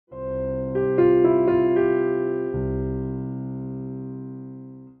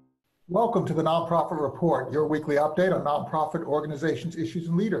Welcome to the Nonprofit Report, your weekly update on nonprofit organizations, issues,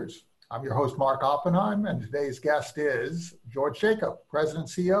 and leaders. I'm your host, Mark Oppenheim, and today's guest is George Jacob,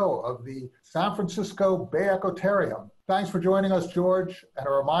 President and CEO of the San Francisco Bay Ecotarium. Thanks for joining us, George, and a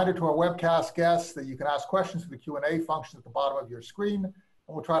reminder to our webcast guests that you can ask questions through the Q&A function at the bottom of your screen, and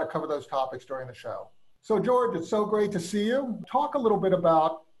we'll try to cover those topics during the show. So, George, it's so great to see you. Talk a little bit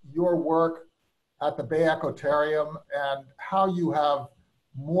about your work at the Bay Ecotarium and how you have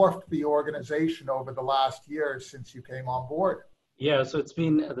morphed the organization over the last year since you came on board. Yeah, so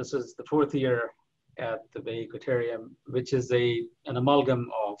this is the fourth year at the Bay Ecotarium, which is an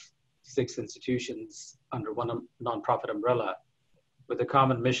amalgam of 6 institutions under one nonprofit umbrella with a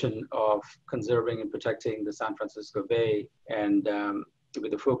common mission of conserving and protecting the San Francisco Bay and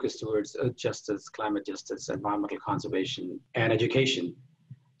with a focus towards earth justice, climate justice, environmental conservation, and education.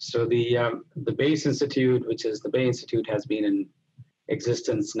 So the Bayes Institute, which is the Bay Institute, has been in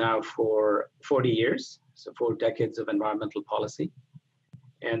existence now for 40 years, so 4 decades of environmental policy.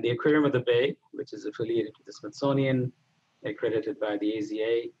 And the Aquarium of the Bay, which is affiliated with the Smithsonian, accredited by the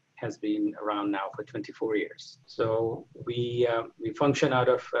AZA, has been around now for 24 years. So we function out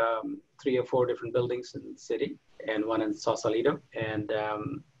of 3 or 4 different buildings in the city and one in Sausalito. And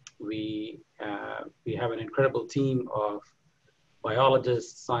we have an incredible team of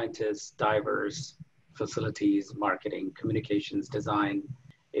biologists, scientists, divers, facilities, marketing, communications, design.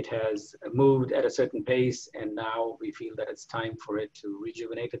 It has moved at a certain pace, and now we feel that it's time for it to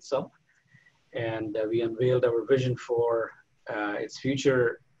rejuvenate itself. And we unveiled our vision for its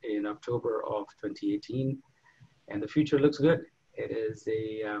future in October of 2018, and the future looks good. It is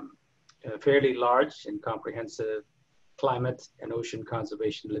a fairly large and comprehensive climate and ocean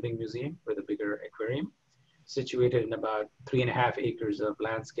conservation living museum with a bigger aquarium, situated in about 3.5 acres of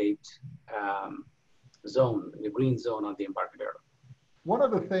landscaped zone, the green zone on the Embarcadero. One of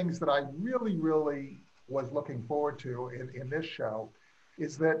the things that I really was looking forward to in this show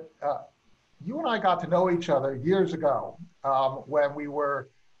is that you and I got to know each other years ago when we were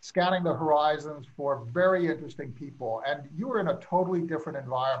scanning the horizons for very interesting people, and you were in a totally different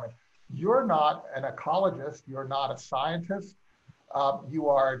environment. You're not an ecologist, you're not a scientist, you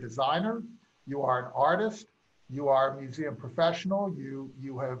are a designer, you are an artist, you are a museum professional.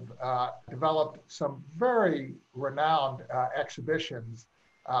 You have developed some very renowned exhibitions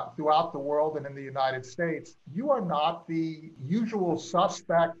throughout the world and in the United States. You are not the usual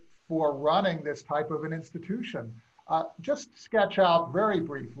suspect for running this type of an institution. Just sketch out very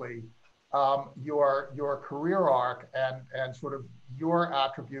briefly your career arc and sort of your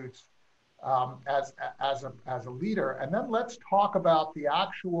attributes as a leader. And then let's talk about the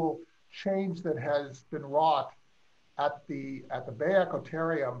actual change that has been wrought at the Bay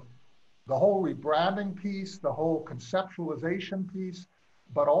Ecotarium, the whole rebranding piece, the whole conceptualization piece,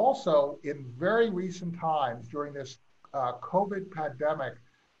 but also in very recent times during this COVID pandemic,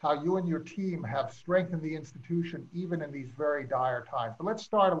 how you and your team have strengthened the institution even in these very dire times. But let's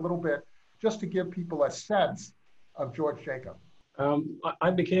start a little bit just to give people a sense of George Jacob. I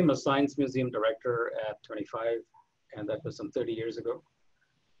became a science museum director at 25, and that was some 30 years ago.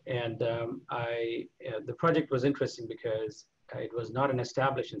 And the project was interesting because it was not an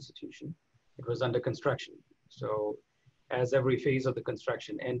established institution. It was under construction. So as every phase of the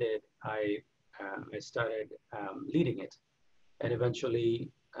construction ended, I started leading it and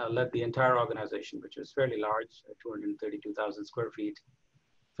eventually led the entire organization, which was fairly large, a 232,000 square feet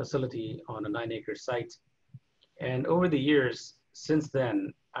facility on a 9-acre site. And over the years since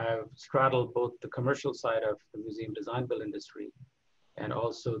then, I've straddled both the commercial side of the museum design build industry and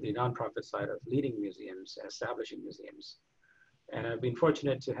also the nonprofit side of leading museums, establishing museums. And I've been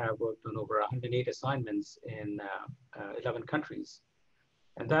fortunate to have worked on over 108 assignments in 11 countries.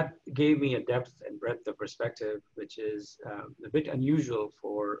 And that gave me a depth and breadth of perspective, which is a bit unusual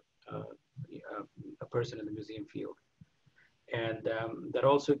for a person in the museum field. And that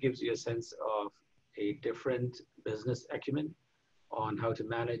also gives you a sense of a different business acumen on how to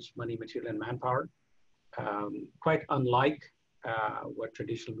manage money, material, and manpower, quite unlike what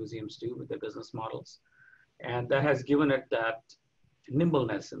traditional museums do with their business models. And that has given it that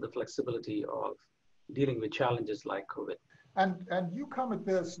nimbleness and the flexibility of dealing with challenges like COVID. And you come at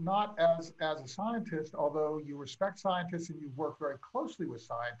this not as a scientist, although you respect scientists and you've worked very closely with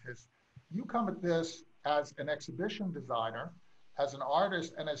scientists. You come at this as an exhibition designer, as an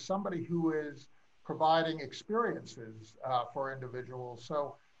artist, and as somebody who is providing experiences for individuals.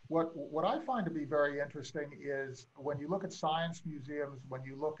 So what I find to be very interesting is when you look at science museums, when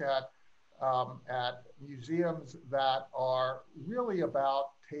you look at museums that are really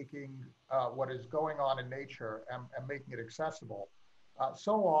about taking what is going on in nature and making it accessible,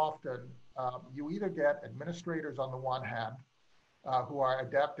 so often you either get administrators on the one hand who are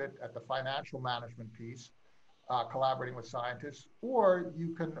adept at the financial management piece, collaborating with scientists, or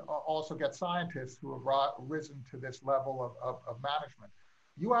you can also get scientists who have risen to this level of management.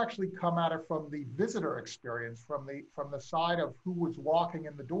 You actually come at it from the visitor experience, from the side of who was walking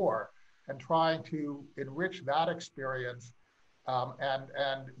in the door, and trying to enrich that experience,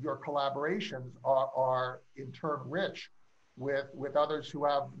 and your collaborations are in turn rich with others who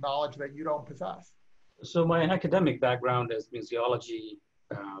have knowledge that you don't possess. So my academic background is museology,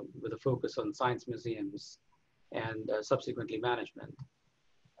 with a focus on science museums and subsequently management.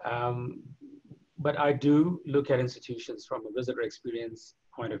 Um, but I do look at institutions from a visitor experience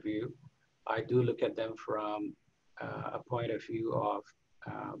point of view. I do look at them from a point of view of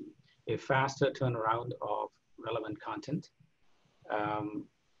a faster turnaround of relevant content. Um,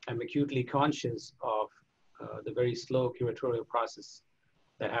 I'm acutely conscious of the very slow curatorial process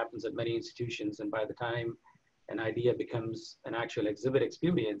that happens at many institutions. And by the time an idea becomes an actual exhibit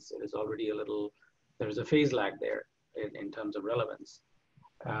experience, it is already there's a phase lag there in terms of relevance.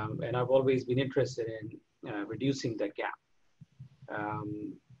 And I've always been interested in reducing that gap.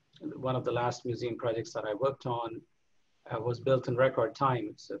 One of the last museum projects that I worked on was built in record time.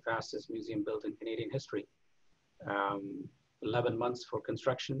 It's the fastest museum built in Canadian history. 11 months for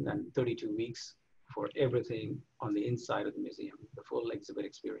construction and 32 weeks for everything on the inside of the museum, the full exhibit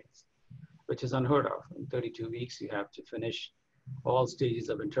experience, which is unheard of. In 32 weeks, you have to finish all stages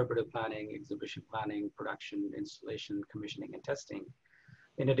of interpretive planning, exhibition planning, production, installation, commissioning, and testing,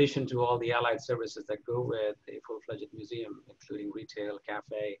 in addition to all the allied services that go with a full-fledged museum, including retail,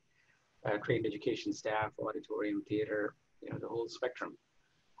 cafe, trained education staff, auditorium, theater, the whole spectrum.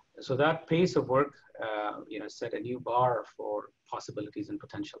 So that pace of work, set a new bar for possibilities and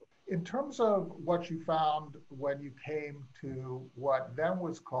potential. In terms of what you found when you came to what then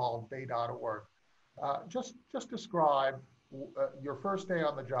was called Bay.org, just describe your first day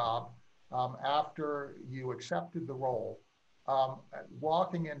on the job, after you accepted the role,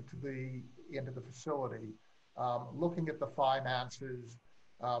 walking into the facility, looking at the finances.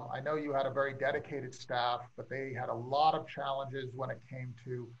 I know you had a very dedicated staff, but they had a lot of challenges when it came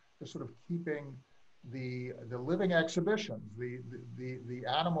to sort of keeping the living exhibitions, the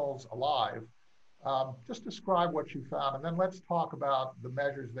animals alive. Just describe what you found, and then let's talk about the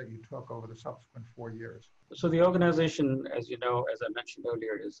measures that you took over the subsequent 4 years. So the organization, as you know, as I mentioned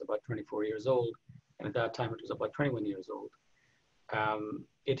earlier, is about 24 years old, and at that time it was about 21 years old.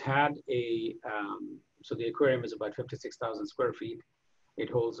 It had so the aquarium is about 56,000 square feet. It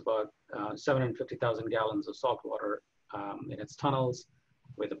holds about 750,000 gallons of salt water in its tunnels,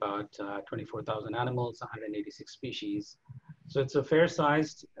 with about 24,000 animals, 186 species. So it's a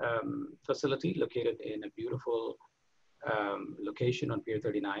fair-sized facility located in a beautiful location on Pier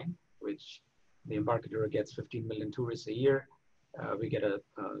 39, which the embarcadero gets 15 million tourists a year. We get a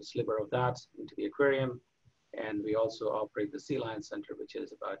sliver of that into the aquarium. And we also operate the Sea Lion Center, which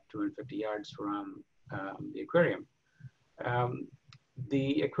is about 250 yards from the aquarium.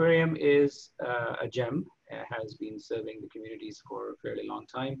 The aquarium is a gem. It has been serving the communities for a fairly long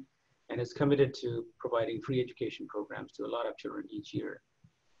time, and is committed to providing free education programs to a lot of children each year.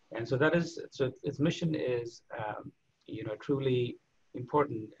 And so its mission is, truly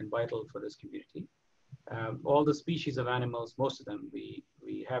important and vital for this community. All the species of animals, most of them we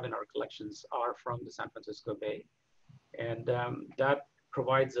have in our collections, are from the San Francisco Bay. And that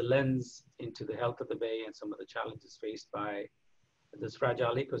provides a lens into the health of the bay and some of the challenges faced by this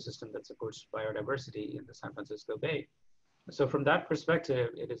fragile ecosystem that supports biodiversity in the San Francisco Bay. So from that perspective,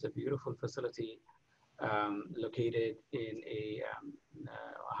 it is a beautiful facility located in a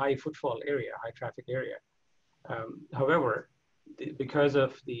high footfall area, high traffic area. However, because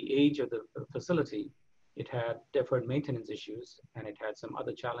of the age of the facility, it had deferred maintenance issues, and it had some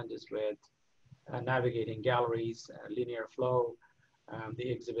other challenges with navigating galleries, linear flow.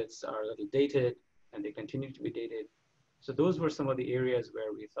 The exhibits are a little dated, and they continue to be dated. So those were some of the areas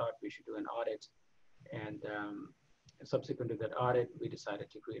where we thought we should do an audit. And subsequent to that audit, we decided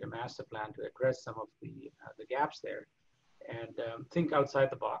to create a master plan to address some of the gaps there, and think outside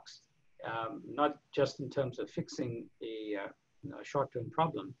the box, not just in terms of fixing a short-term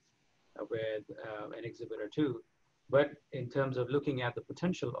problem with an exhibit or two, but in terms of looking at the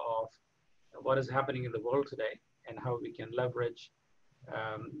potential of what is happening in the world today and how we can leverage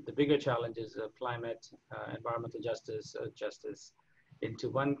the bigger challenges of climate, environmental justice, earth justice, into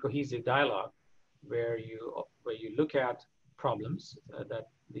one cohesive dialogue where you look at problems that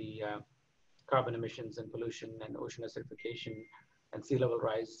the carbon emissions and pollution and ocean acidification and sea level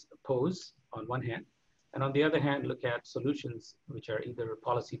rise pose on one hand, And on the other hand, look at solutions which are either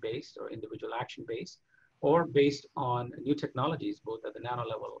policy-based or individual action-based, or based on new technologies, both at the nano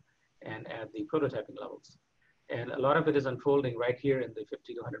level and at the prototyping levels. And a lot of it is unfolding right here in the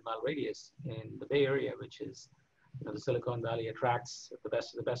 50 to 100-mile radius in the Bay Area, which is, the Silicon Valley attracts the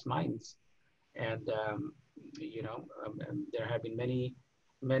best of the best minds. And, and there have been many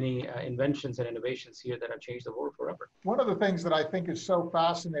inventions and innovations here that have changed the world forever. One of the things that I think is so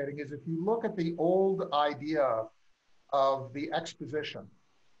fascinating is if you look at the old idea of the exposition,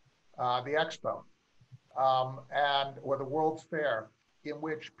 the expo, or the World's Fair, in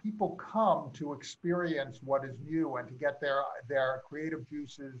which people come to experience what is new and to get their creative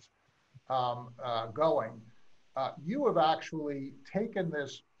juices going. You have actually taken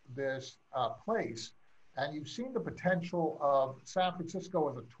this place, and you've seen the potential of San Francisco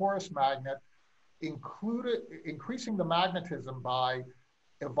as a tourist magnet, increasing the magnetism by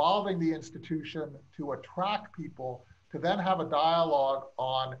evolving the institution to attract people to then have a dialogue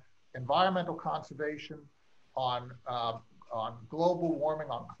on environmental conservation, on global warming,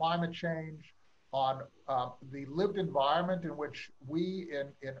 on climate change, on the lived environment in which we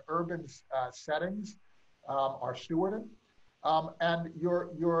in urban settings are stewarding. And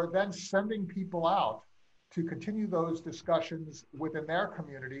you're then sending people out to continue those discussions within their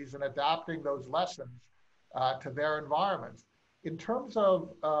communities and adapting those lessons to their environments. In terms of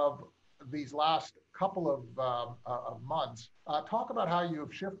these last couple of months, talk about how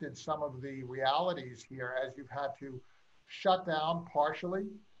you've shifted some of the realities here as you've had to shut down partially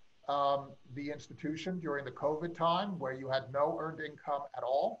the institution during the COVID time where you had no earned income at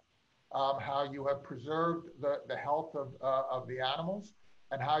all, how you have preserved the health of the animals,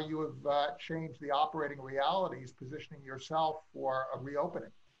 and how you have changed the operating realities, positioning yourself for a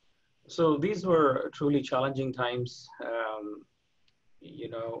reopening. So these were truly challenging times.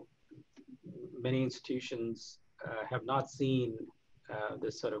 Many institutions have not seen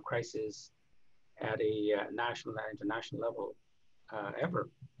this sort of crisis at a national and international level ever.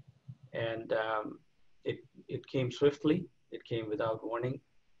 And it came swiftly, it came without warning.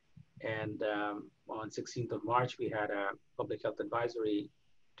 And on 16th of March, we had a public health advisory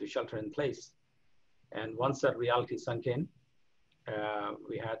to shelter in place. And once that reality sunk in,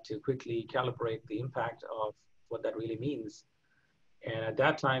 we had to quickly calibrate the impact of what that really means. And at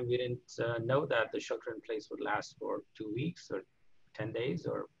that time, we didn't know that the shelter in place would last for 2 weeks or 10 days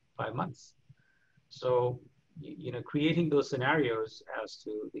or 5 months. So, creating those scenarios as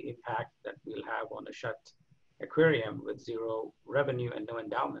to the impact that we'll have on a shut aquarium with zero revenue and no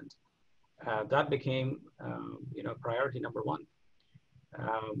endowment, that became, priority number one.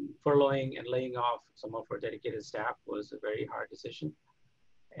 Furloughing and laying off some of our dedicated staff was a very hard decision.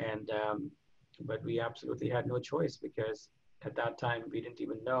 And, but we absolutely had no choice because at that time, we didn't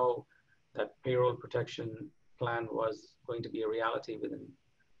even know that payroll protection plan was going to be a reality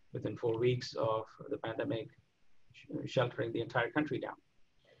within 4 weeks of the pandemic sheltering the entire country down.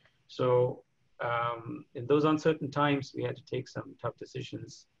 So in those uncertain times, we had to take some tough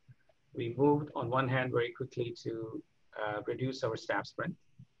decisions. We moved on one hand very quickly to reduce our staff strength.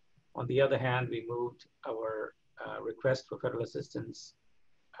 On the other hand, we moved our request for federal assistance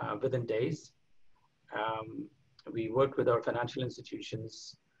within days. We worked with our financial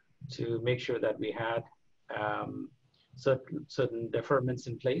institutions to make sure that we had certain deferments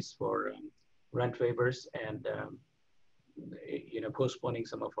in place for rent waivers and postponing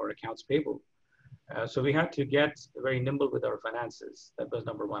some of our accounts payable. So we had to get very nimble with our finances. That was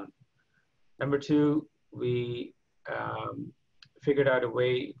number one. Number two, we figured out a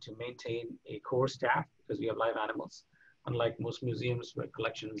way to maintain a core staff because we have live animals. Unlike most museums where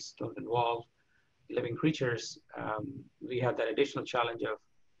collections don't involve living creatures, we have that additional challenge of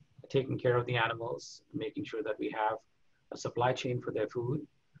taking care of the animals, making sure that we have a supply chain for their food,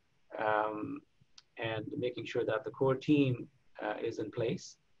 and making sure that the core team is in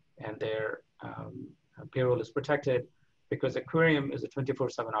place and their payroll is protected because aquarium is a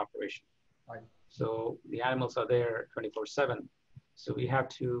 24/7 operation. Right. So the animals are there 24/7. So we have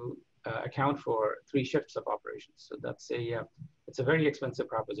to account for 3 shifts of operations. So that's it's a very expensive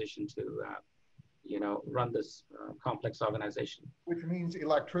proposition to run this complex organization. Which means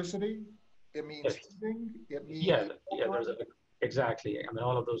electricity, it means Yes. heating, it means... Exactly. I mean,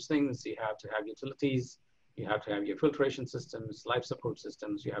 all of those things, you have to have utilities, you have to have your filtration systems, life support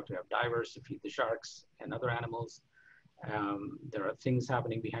systems, you have to have divers to feed the sharks and other animals. There are things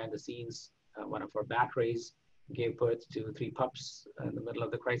happening behind the scenes. One of our bat rays gave birth to 3 pups in the middle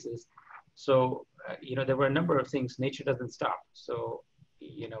of the crisis. So, there were a number of things. Nature doesn't stop. So,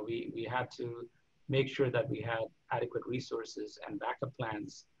 we had to make sure that we had adequate resources and backup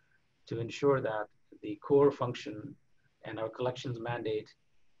plans to ensure that the core function and our collections mandate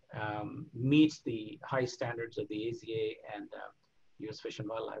meets the high standards of the AZA and U.S. Fish and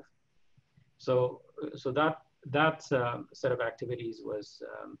Wildlife. So that set of activities was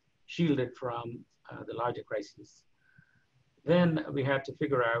shielded from the larger crises. Then we had to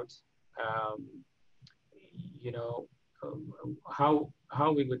figure out,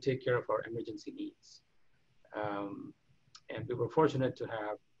 how we would take care of our emergency needs. And we were fortunate to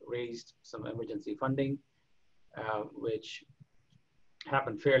have raised some emergency funding, which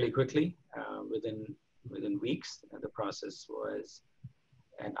happened fairly quickly, within weeks. And the process was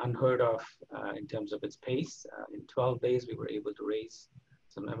an unheard of in terms of its pace. In 12 days, we were able to raise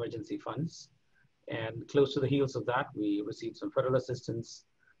some emergency funds. And close to the heels of that, we received some federal assistance.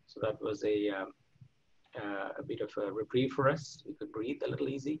 So that was a bit of a reprieve for us. We could breathe a little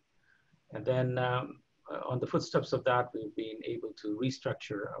easy. And then on the footsteps of that, we've been able to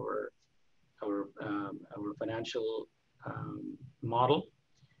restructure our financial model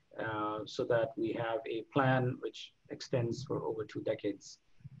so that we have a plan which extends for over 2 decades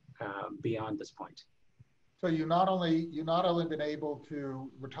beyond this point. So you not only been able to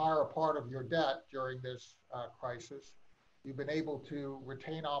retire a part of your debt during this crisis, you've been able to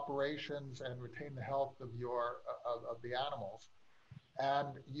retain operations and retain the health of the animals,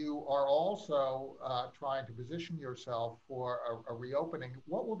 and you are also trying to position yourself for a reopening.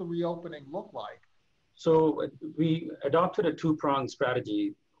 What will the reopening look like? So we adopted a 2-pronged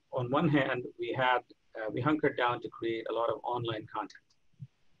strategy. On one hand, we hunkered down to create a lot of online content.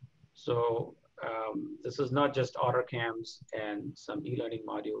 So this is not just otter cams and some e-learning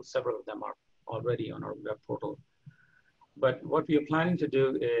modules. Several of them are already on our web portal. But what we are planning to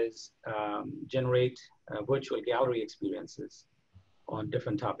do is generate virtual gallery experiences on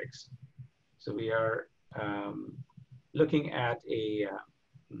different topics. So we are looking at a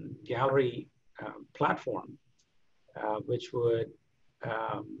gallery platform which would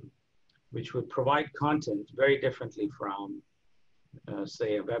provide content very differently from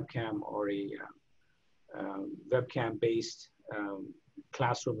say a webcam or a webcam-based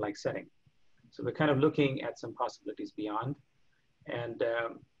classroom-like setting. So we're kind of looking at some possibilities beyond, and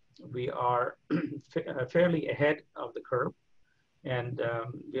we are fairly ahead of the curve, and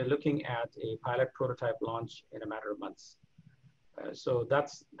we are looking at a pilot prototype launch in a matter of months. So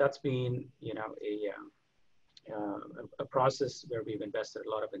that's been a process where we've invested a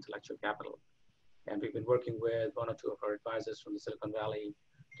lot of intellectual capital. And we've been working with 1 or 2 of our advisors from the Silicon Valley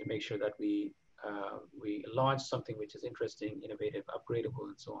to make sure that we launch something which is interesting, innovative, upgradable,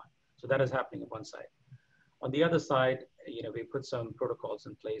 and so on. So that is happening on one side. On the other side, we put some protocols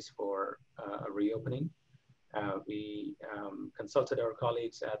in place for a reopening. We consulted our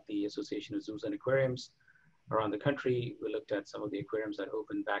colleagues at the Association of Zoos and Aquariums around the country. We looked at some of the aquariums that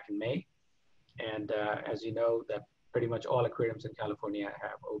opened back in May. And as you know, that pretty much all aquariums in California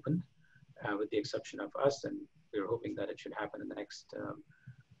have opened, with the exception of us. And we're hoping that it should happen in the next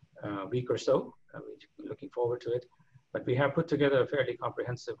week or so. We're looking forward to it. But we have put together a fairly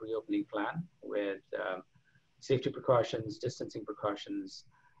comprehensive reopening plan with safety precautions, distancing precautions,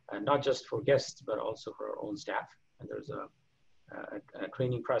 and not just for guests, but also for our own staff. And there's a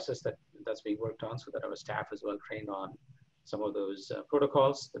training process that's being worked on so that our staff is well trained on some of those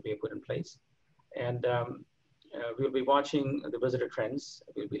protocols that we have put in place. And we'll be watching the visitor trends.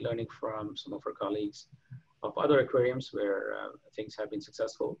 We'll be learning from some of our colleagues of other aquariums where things have been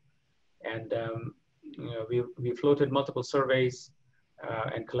successful. And we floated multiple surveys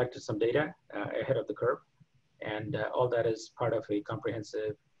and collected some data ahead of the curve. And all that is part of a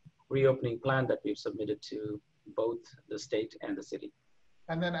comprehensive reopening plan that we've submitted to both the state and the city.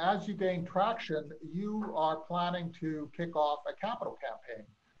 And then as you gain traction, you are planning to kick off a capital campaign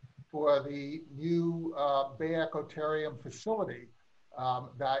for the new Bay Ecotarium facility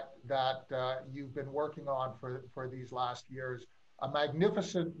that you've been working on for these last years. A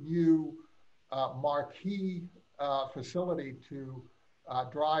magnificent new marquee facility to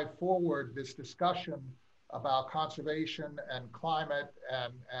drive forward this discussion about conservation and climate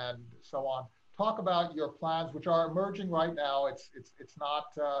and so on. Talk about your plans, which are emerging right now. It's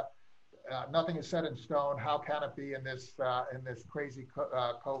not nothing is set in stone. How can it be in this crazy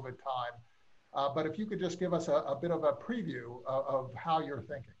COVID time? But if you could just give us a bit of a preview of how you're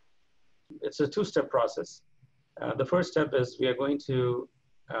thinking. It's a 2-step process. The first step is we are going to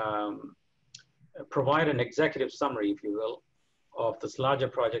provide an executive summary, if you will, of this larger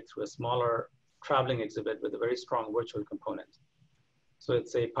project through a smaller traveling exhibit with a very strong virtual component. So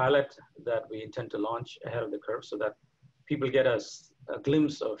it's a pilot that we intend to launch ahead of the curve so that people get a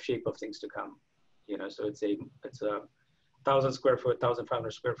glimpse of shape of things to come. So it's a 1,000 square foot,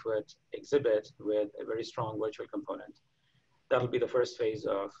 1,500 square foot exhibit with a very strong virtual component. That'll be the first phase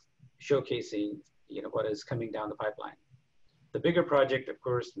of showcasing, what is coming down the pipeline. The bigger project, of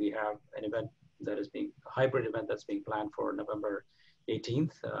course, we have an event that is a hybrid event that's being planned for November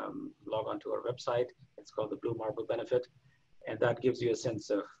 18th. Log on to our website. It's called the Blue Marble Benefit. And that gives you a sense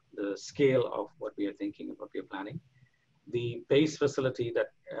of the scale of what we are thinking and what we are planning. The base facility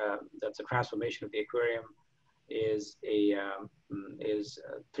that's a transformation of the aquarium is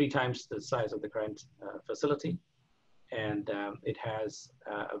 3 times the size of the current facility. And it has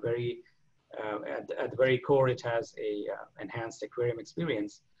a very, at the very core, it has a enhanced aquarium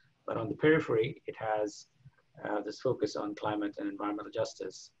experience. But on the periphery, it has this focus on climate and environmental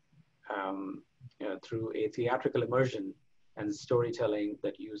justice through a theatrical immersion and storytelling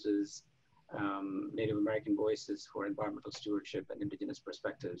that uses Native American voices for environmental stewardship and indigenous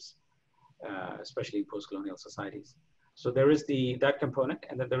perspectives, especially in post-colonial societies. So there is that component,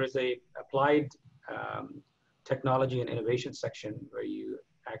 and then there is a applied technology and innovation section where you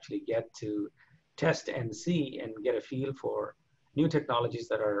actually get to test and see and get a feel for new technologies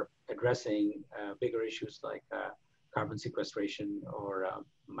that are addressing bigger issues like carbon sequestration or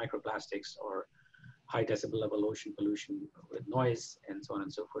microplastics or high decibel level ocean pollution with noise and so on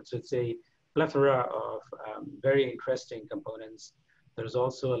and so forth. So it's a plethora of very interesting components. There's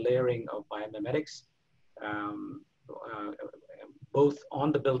also a layering of biomimetics, both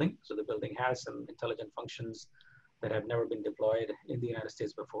on the building. So the building has some intelligent functions that have never been deployed in the United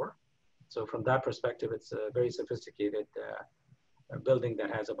States before. So from that perspective, it's a very sophisticated building that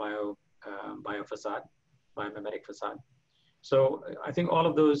has a biomimetic facade. So I think all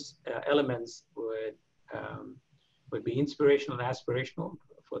of those elements would be inspirational and aspirational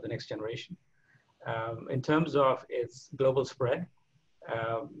for the next generation. In terms of its global spread,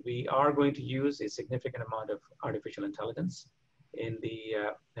 we are going to use a significant amount of artificial intelligence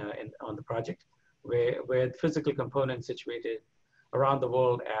on the project, where physical components situated around the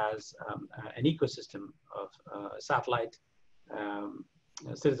world as an ecosystem of satellite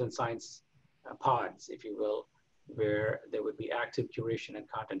citizen science pods, if you will, where there would be active curation and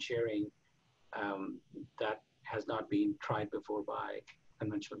content sharing that has not been tried before by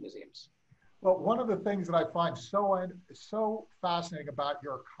conventional museums. Well, one of the things that I find so fascinating about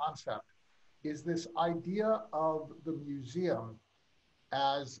your concept is this idea of the museum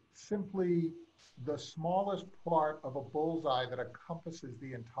as simply the smallest part of a bullseye that encompasses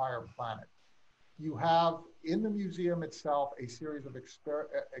the entire planet. You have in the museum itself a series of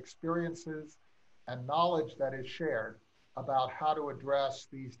experiences and knowledge that is shared about how to address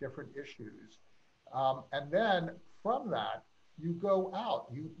these different issues. And then from that, you go out,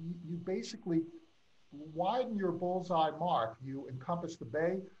 you basically widen your bullseye mark. You encompass the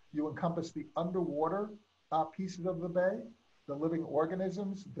bay, you encompass the underwater pieces of the bay, the living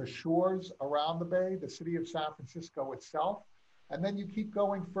organisms, the shores around the bay, the city of San Francisco itself. And then you keep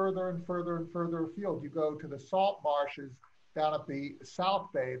going further and further and further afield. You go to the salt marshes down at the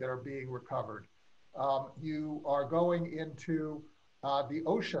South Bay that are being recovered. You are going into the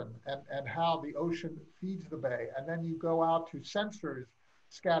ocean and how the ocean feeds the bay. And then you go out to sensors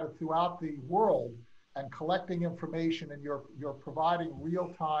scattered throughout the world and collecting information, and you're providing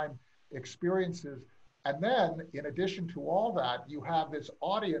real-time experiences. And then in addition to all that, you have this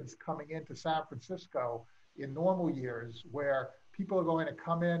audience coming into San Francisco in normal years where people are going to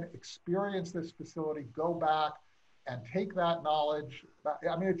come in, experience this facility, go back and take that knowledge.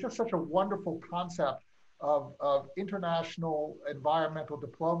 I mean, it's just such a wonderful concept of international environmental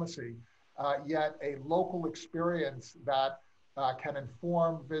diplomacy, yet a local experience that can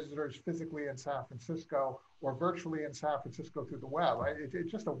inform visitors physically in San Francisco or virtually in San Francisco through the web.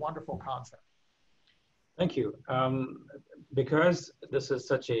 It's just a wonderful concept. Thank you. Because this is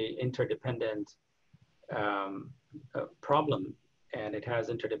such a interdependent problem and it has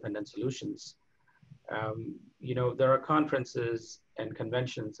interdependent solutions, there are conferences and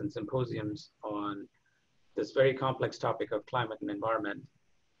conventions and symposiums on this very complex topic of climate and environment.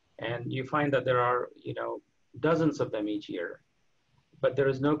 And you find that there are, dozens of them each year, but there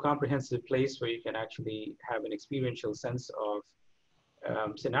is no comprehensive place where you can actually have an experiential sense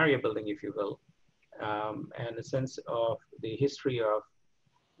of scenario building, if you will, and a sense of the history of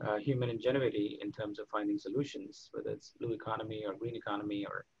human ingenuity in terms of finding solutions, whether it's blue economy or green economy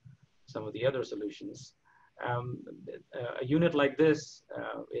or some of the other solutions. A unit like this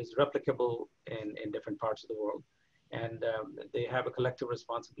is replicable in different parts of the world, and they have a collective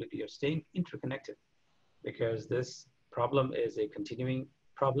responsibility of staying interconnected, because this problem is a continuing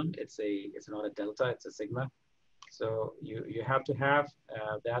problem. It's not a delta, it's a sigma. So you have to have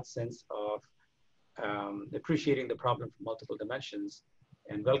that sense of appreciating the problem from multiple dimensions,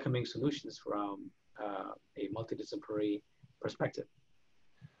 and welcoming solutions from a multidisciplinary perspective.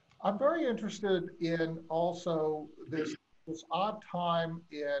 I'm very interested in also this odd time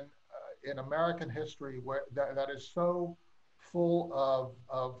in American history where that is so full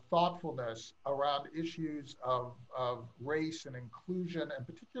of thoughtfulness around issues of race and inclusion, and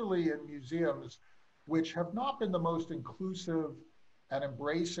particularly in museums, which have not been the most inclusive and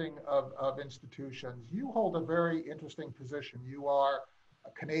embracing of institutions. You hold a very interesting position. You are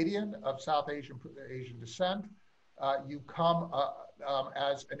a Canadian of South Asian descent. You come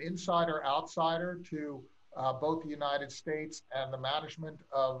as an insider outsider to both the United States and the management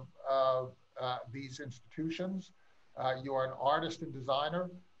of these institutions. You are an artist and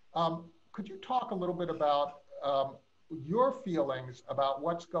designer. Could you talk a little bit about your feelings about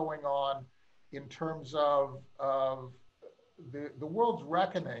what's going on in terms of the world's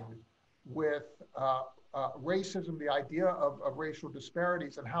reckoning with racism, the idea of racial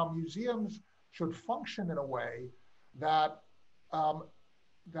disparities, and how museums should function in a way that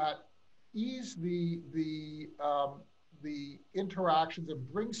that ease the interactions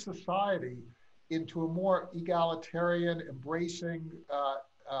and bring society into a more egalitarian, embracing,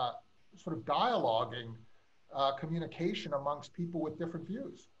 sort of dialoguing communication amongst people with different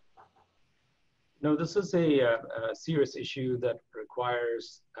views? No, this is a serious issue that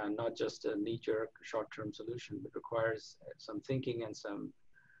requires not just a knee-jerk, short-term solution, but requires some thinking and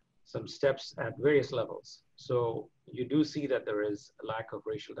some steps at various levels. So you do see that there is a lack of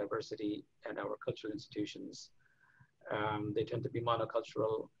racial diversity at our cultural institutions. They tend to be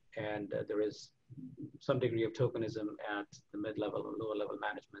monocultural, and there is some degree of tokenism at the mid-level or lower-level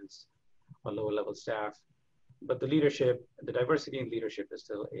managements or lower-level staff. But the leadership, the diversity in leadership is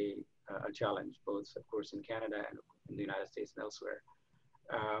still a challenge, both, of course, in Canada and in the United States and elsewhere.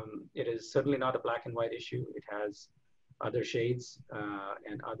 It is certainly not a black and white issue. It has other shades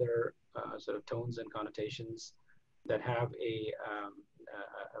and other sort of tones and connotations that have a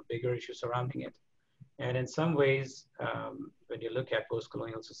bigger issue surrounding it. And in some ways, when you look at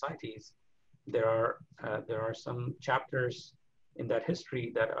post-colonial societies, there are some chapters in that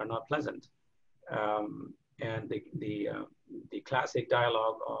history that are not pleasant. And the classic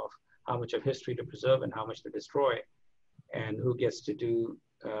dialogue of how much of history to preserve and how much to destroy, and who gets to do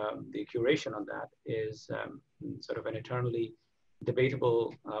the curation on that is sort of an eternally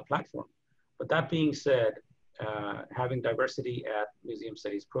debatable platform. But that being said, having diversity at museum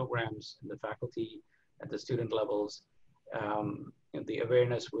studies programs, in the faculty, at the student levels, and the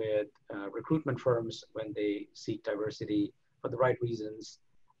awareness with recruitment firms when they seek diversity for the right reasons,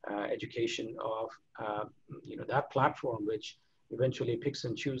 education of that platform, which eventually picks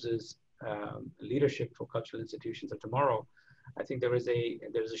and chooses leadership for cultural institutions of tomorrow. I think there's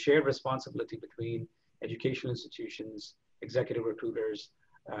a shared responsibility between educational institutions, executive recruiters,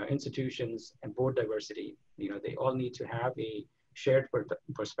 institutions, and board diversity. They all need to have a shared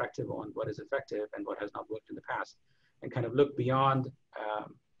perspective on what is effective and what has not worked in the past, and kind of look beyond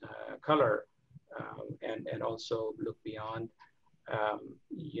color and also look beyond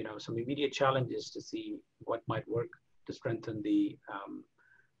some immediate challenges to see what might work to strengthen the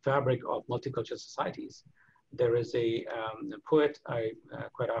fabric of multicultural societies. There is a poet I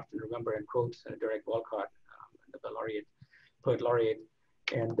quite often remember and quote, Derek Walcott, the poet laureate.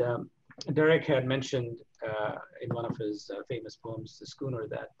 And Derek had mentioned in one of his famous poems, The Schooner,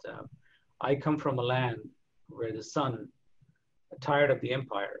 that I come from a land where the sun, tired of the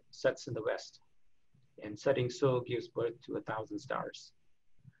empire, sets in the west, and setting so gives birth to 1,000 stars.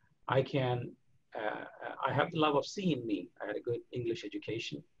 I have the love of sea in me. I had a good English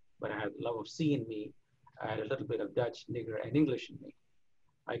education, but I had the love of sea in me. I had a little bit of Dutch, nigger, and English in me.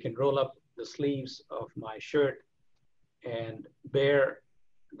 I can roll up the sleeves of my shirt and bear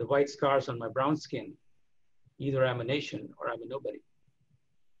the white scars on my brown skin. Either I'm a nation or I'm a nobody.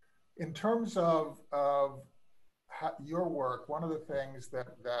 In terms of your work, one of the things that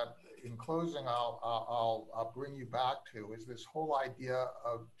in closing I'll bring you back to is this whole idea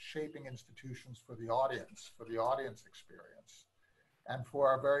of shaping institutions for the audience experience, and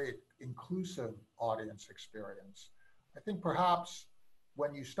for a very inclusive audience experience. I think perhaps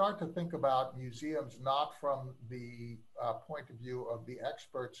when you start to think about museums not from the point of view of the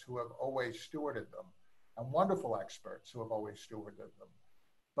experts who have always stewarded them, and wonderful experts who have always stewarded them,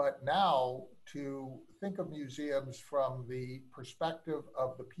 but now to think of museums from the perspective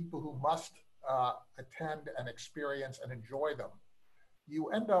of the people who must attend and experience and enjoy them, you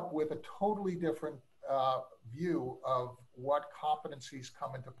end up with a totally different view of what competencies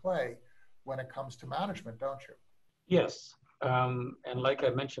come into play when it comes to management, don't you? Yes, And like I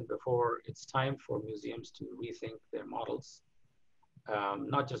mentioned before, it's time for museums to rethink their models,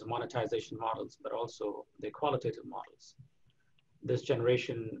 not just monetization models, but also the qualitative models. This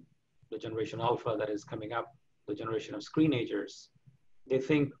generation, the generation alpha that is coming up, the generation of screenagers, they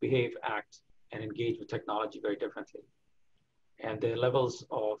think, behave, act, and engage with technology very differently. And their levels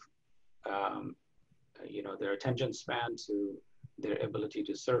of, their attention span to their ability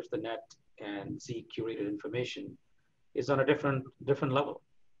to surf the net and see curated information is on a different level.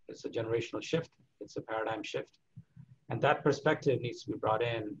 It's a generational shift. It's a paradigm shift. And that perspective needs to be brought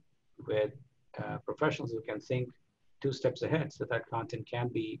in with professionals who can think 2 steps ahead so that content can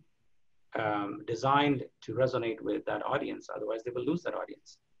be designed to resonate with that audience. Otherwise, they will lose that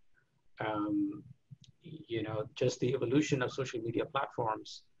audience. Just the evolution of social media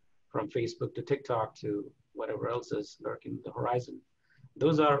platforms from Facebook to TikTok to whatever else is lurking the horizon.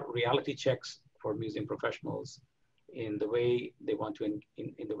 Those are reality checks for museum professionals in the way they want to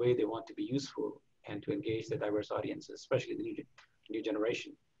in the way they want to be useful and to engage the diverse audiences, especially the new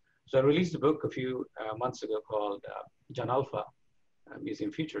generation. So I released a book a few months ago called John Alpha,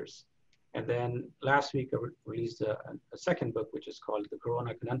 Museum Futures. And then last week I released a second book, which is called The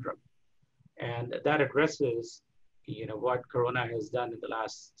Corona Conundrum. And that addresses, what Corona has done in the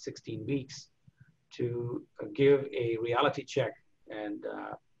last 16 weeks to give a reality check and,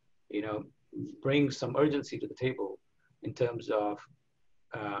 bring some urgency to the table in terms of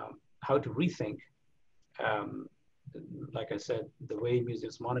how to rethink, like I said, the way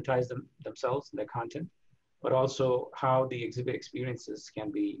museums monetize themselves and their content, but also how the exhibit experiences can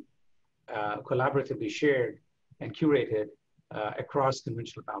be collaboratively shared and curated across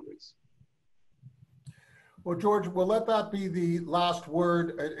conventional boundaries. Well, George, we'll let that be the last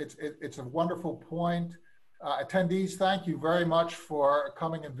word. It's a wonderful point. Attendees, thank you very much for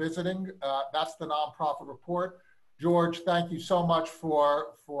coming and visiting. That's the Nonprofit Report. George, thank you so much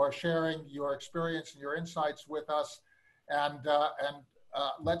for sharing your experience and your insights with us. And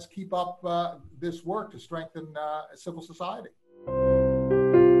let's keep up this work to strengthen civil society.